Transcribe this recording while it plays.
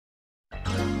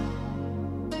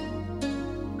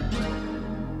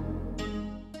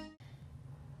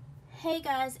Hey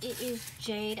guys, it is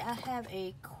Jade. I have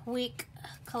a quick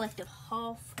collective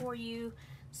haul for you.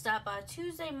 Stopped by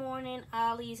Tuesday morning,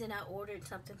 Ollie's, and I ordered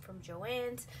something from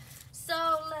Joann's.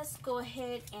 So let's go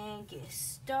ahead and get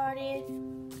started.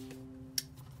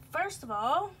 First of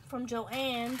all, from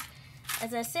Joann's,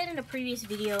 as I said in a previous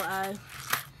video, I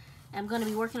am going to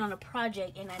be working on a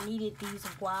project and I needed these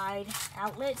wide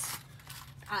eyelets.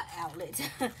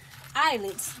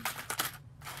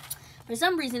 For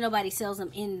some reason, nobody sells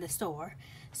them in the store.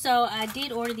 So I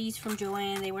did order these from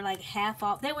Joann. They were like half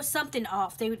off. They were something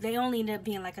off. They only ended up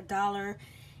being like $1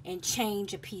 and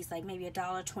change a piece, like maybe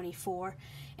 $1.24.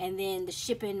 And then the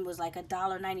shipping was like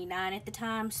 $1.99 at the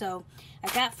time. So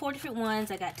I got 4 different ones.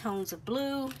 I got tones of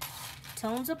blue,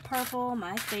 tones of purple,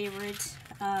 my favorite,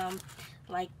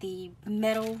 like the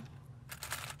metal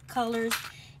colors,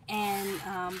 and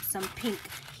some pink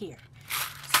here.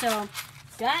 So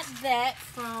got that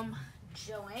from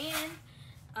Joann.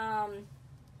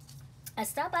 I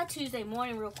stopped by Tuesday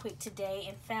morning real quick today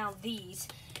and found these.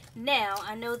 Now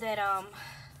I know that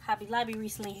Hobby Lobby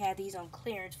recently had these on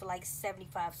clearance for like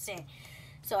 75 cents.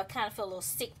 So I kind of feel a little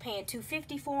sick paying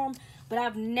 $2.50 for them, but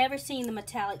I've never seen the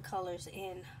metallic colors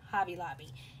in Hobby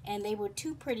Lobby, and they were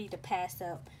too pretty to pass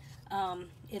up.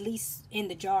 At least in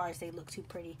the jars they look too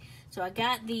pretty. So I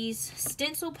got these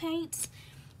stencil paints,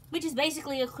 which is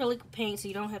basically acrylic paint, so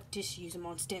you don't have to just use them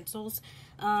on stencils.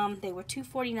 They were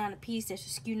 $2.49 a piece. There's a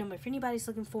SKU number if anybody's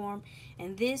looking for them.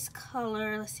 And this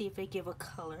color, let's see if they give a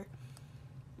color,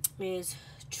 is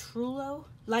Trulo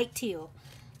light teal,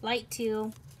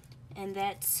 and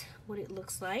that's what it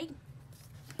looks like.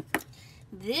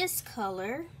 This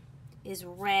color is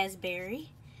raspberry,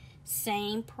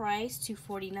 same price,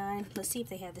 $2.49. Let's see if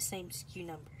they have the same SKU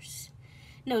numbers.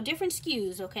 No, different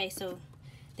SKUs. Okay, so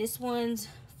this one's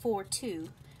 4.2,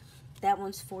 that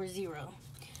one's 4.0.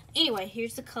 Anyway,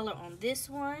 here's the color on this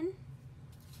one,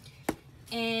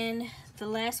 and the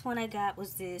last one I got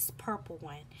was this purple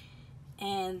one,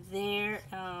 and there,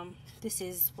 this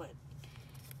is what,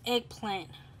 eggplant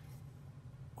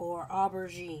or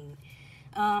aubergine,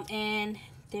 and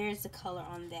there's the color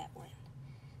on that one.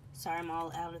 Sorry, I'm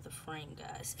all out of the frame,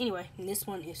 guys. Anyway, and this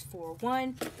one is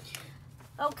 4.1.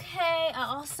 Okay, I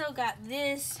also got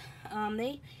this.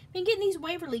 They've been getting these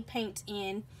Waverly paints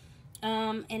in,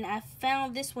 and I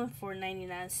found this one for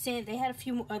 99 cents. They had a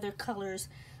few other colors,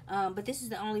 but this is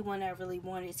the only one I really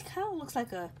wanted. It kind of looks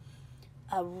like a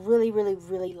really, really,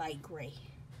 really light gray,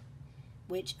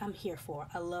 which I'm here for.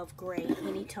 I love gray,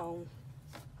 any tone.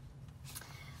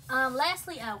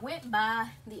 Lastly, I went by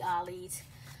the Ollie's.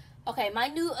 Okay, my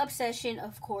new obsession,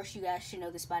 of course, you guys should know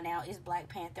this by now, is Black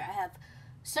Panther. I have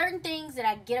certain things that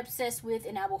I get obsessed with,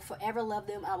 and I will forever love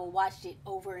them. I will watch it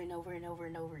over and over and over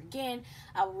and over again.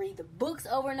 I will read the books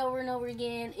over and over and over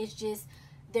again. It's just,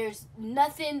 there's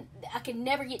nothing, I can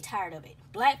never get tired of it.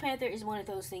 Black Panther is one of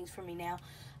those things for me now.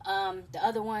 The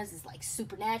other ones is like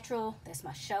Supernatural. That's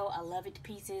my show. I love it to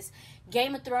pieces.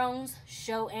 Game of Thrones,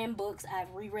 show and books.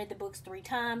 I've reread the books 3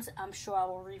 times. I'm sure I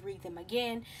will reread them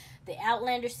again. The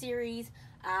Outlander series,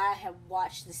 I have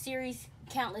watched the series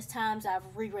countless times.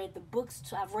 I've reread the books.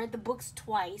 I've read the books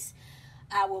twice.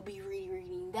 I will be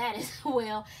rereading that as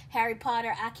well. Harry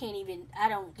Potter, I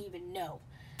don't even know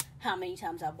how many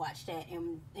times I've watched that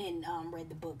and read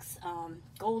the books.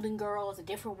 Golden Girls, A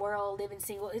Different World, Living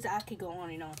Single. I could go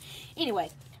on and on. Anyway,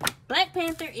 Black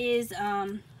Panther is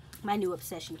my new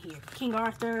obsession here. King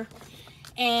Arthur.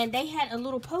 And they had a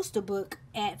little poster book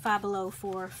at Five Below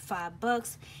for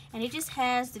 $5. And it just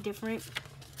has the different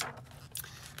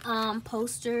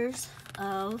posters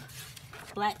of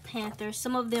Black Panther.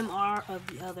 Some of them are of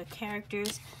the other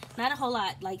characters. Not a whole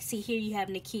lot. Like, see here you have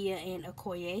Nakia and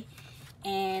Okoye.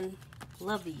 And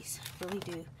love these, really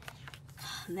do.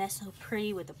 And that's so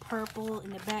pretty with the purple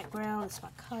in the background. It's my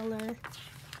color.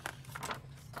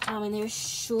 And there's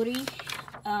Shuri,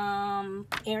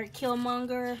 Eric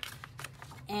Killmonger,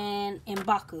 and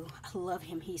M'Baku. I love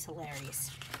him. He's hilarious.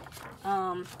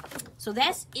 So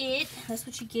that's it. That's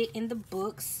what you get in the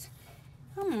books.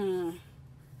 You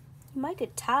might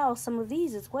could tile some of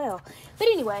these as well. But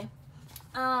anyway,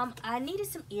 I needed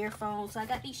some earphones. So I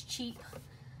got these cheap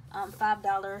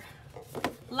 $5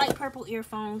 light purple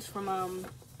earphones from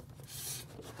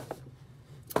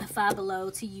Five Below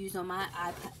to use on my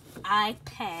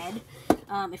iPad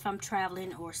if I'm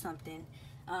traveling or something.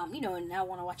 You know, and I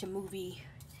want to watch a movie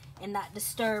and not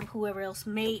disturb whoever else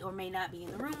may or may not be in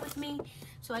the room with me.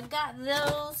 So I got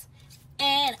those.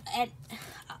 And at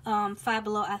Five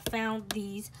Below, I found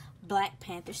these Black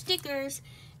Panther stickers.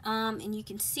 And you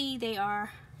can see they are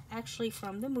actually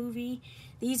from the movie.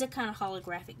 These are kind of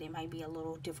holographic. They might be a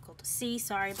little difficult to see.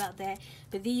 Sorry about that.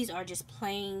 But these are just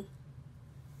plain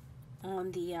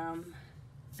on the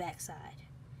back side.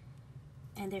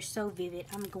 And they're so vivid.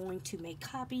 I'm going to make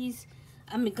copies.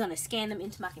 I'm going to scan them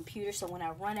into my computer so when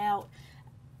I run out,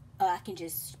 I can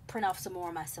just print off some more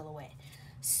of my silhouette.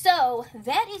 So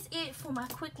that is it for my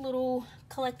quick little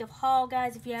collective haul,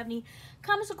 guys. If you have any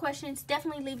comments or questions,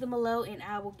 definitely leave them below and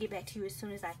I will get back to you as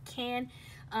soon as I can.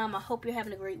 I hope you're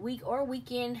having a great week or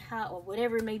weekend, or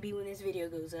whatever it may be when this video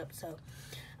goes up. So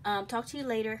talk to you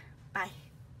later. Bye.